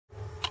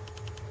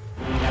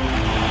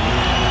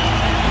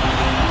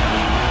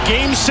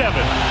Game 7,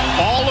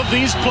 all of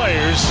these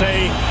players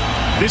say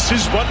this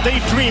is what they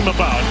dream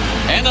about.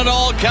 And it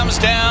all comes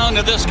down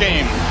to this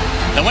game.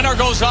 The winner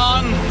goes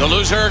on, the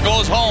loser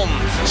goes home.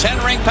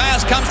 Centering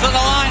pass comes to the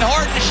line.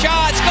 Horton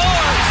shot,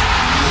 scores!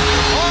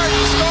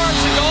 Horton scores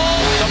a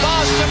goal. The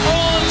Boston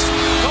Bruins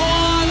go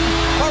on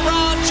for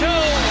round 2.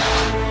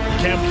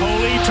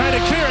 Campoli trying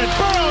to clear it.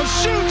 Burrows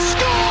shoots,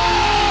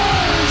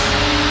 scores!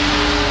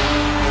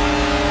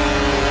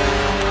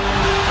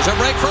 There's a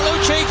break for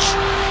Lucic.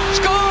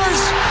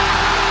 Scores!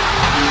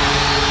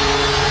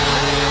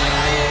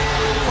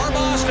 For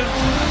Boston.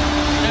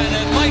 And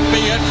it might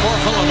be it for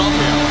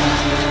Philadelphia.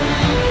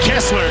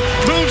 Kessler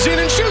moves in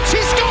and shoots.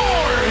 He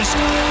scores!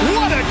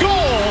 What a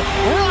goal!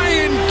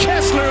 Ryan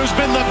Kessler has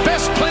been the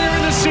best player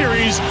in the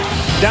series.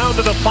 Down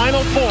to the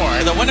Final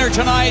Four. The winner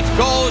tonight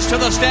goes to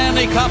the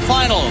Stanley Cup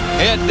Final.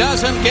 It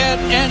doesn't get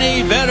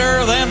any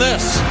better than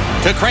this.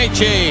 To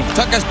Qchl.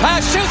 Took his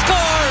pass. Shoots.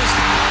 Scores!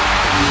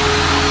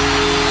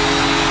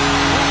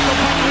 The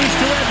puck loose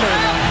to Edler.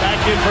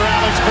 Back in for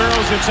Alex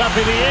Burrows. It's up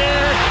in the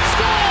air.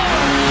 Scores!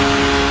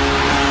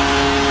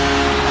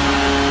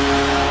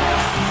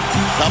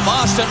 The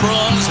Boston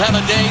Bruins have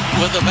a date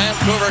with the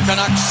Vancouver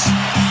Canucks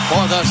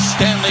for the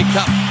Stanley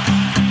Cup.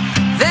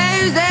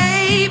 There's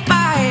a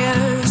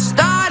fire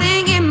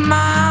starting in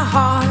my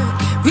heart,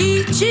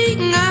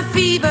 reaching a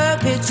fever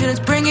pitch, and it's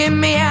bringing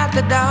me out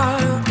the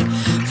dark.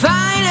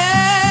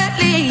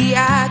 Finally,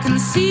 I can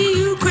see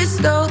you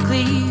crystal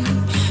clear.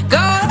 Go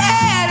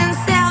ahead and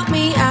sell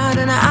me out,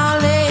 and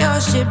I'll lay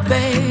your ship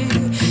bare.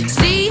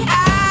 See,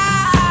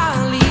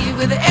 I'll leave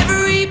with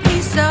every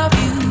piece of you.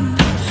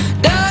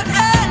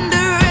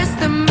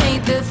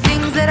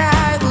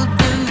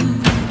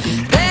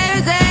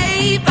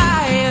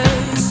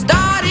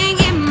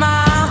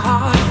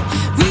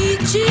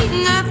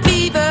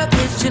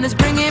 It's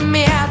bringing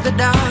me out the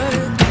dark.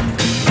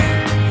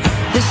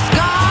 The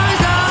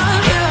scars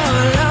of your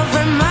love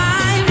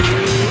remind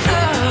me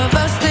of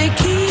us. They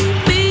keep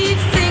me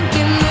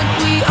thinking that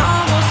we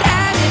almost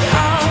had it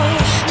all.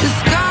 The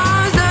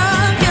scars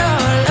of your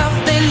love,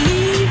 they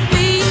leave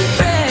me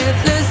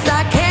breathless.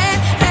 I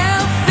can't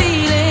help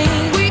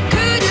feeling we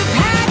could have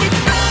had it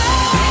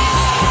all.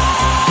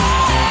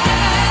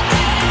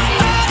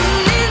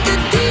 In the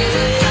deep,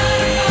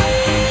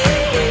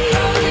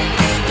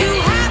 you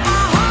have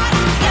my heart.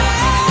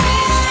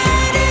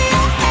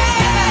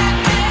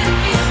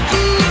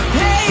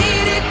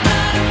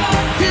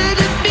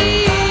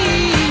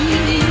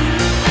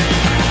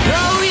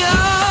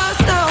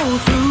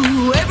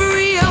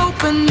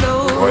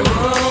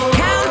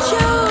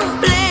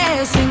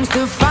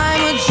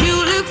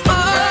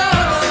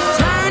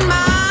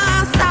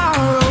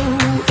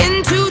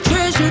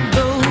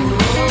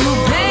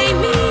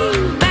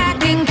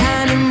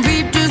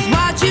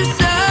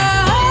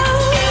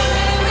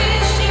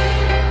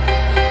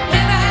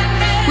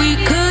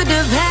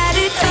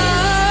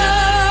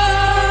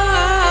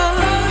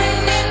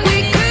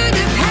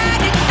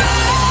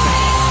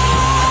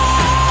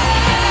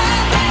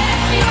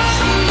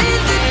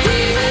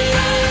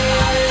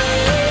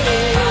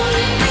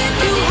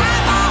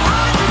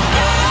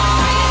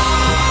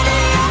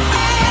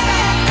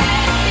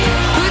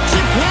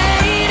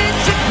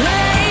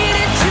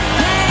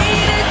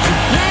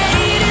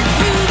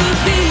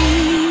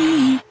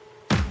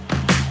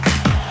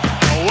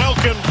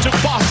 To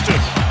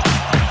Boston.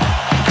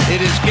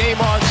 It is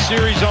Game On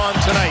Series on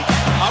tonight.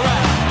 All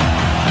right.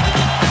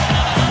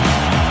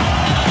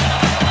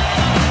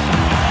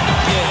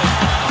 Yeah.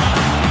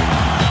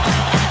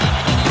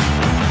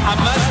 I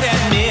must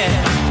admit,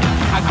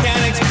 I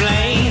can't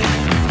explain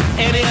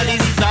any of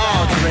these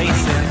thoughts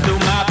racing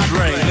through my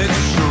brain.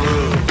 It's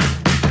true.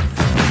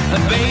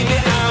 But baby,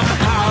 I'm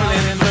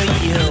howling for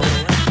you.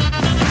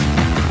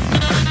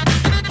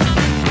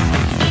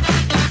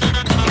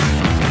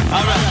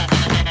 All right.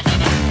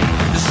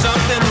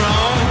 Something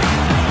wrong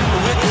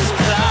with this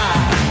plot.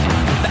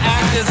 The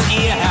actors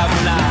here have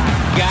not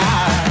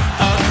got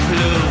a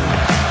clue.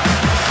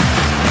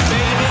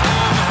 Baby,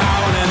 I'm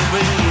howling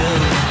for you.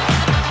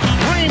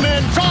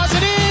 Freeman draws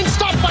it in.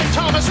 Stopped by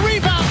Thomas.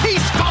 Rebound. He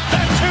stopped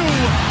that too.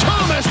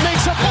 Thomas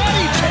makes a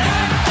body check.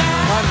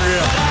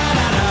 Unreal.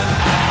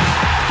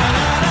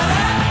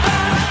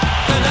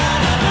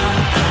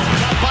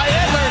 By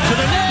Edler to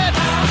the net.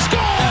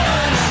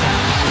 Scores!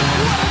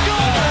 What a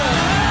goal!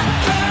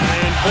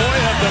 And boy,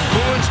 have the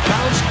Bruins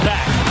bounced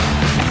back.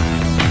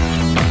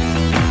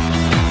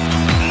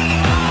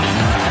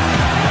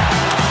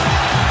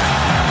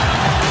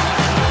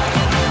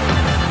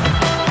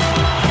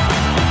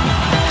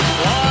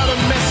 What a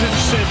message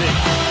sending.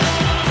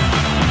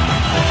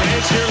 The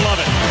fans here love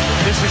it.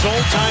 This is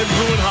old-time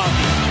Bruin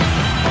hockey.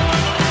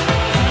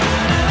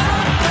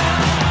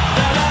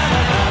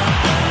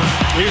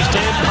 Here's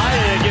Dan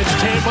Paya against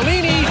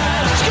Tambolini.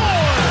 Scores!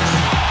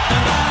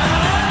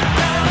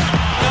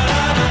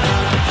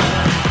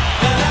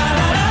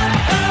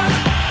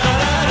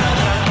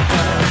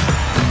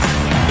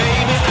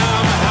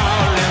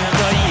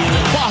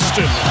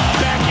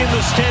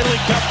 Stanley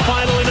Cup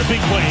final in a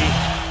big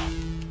way.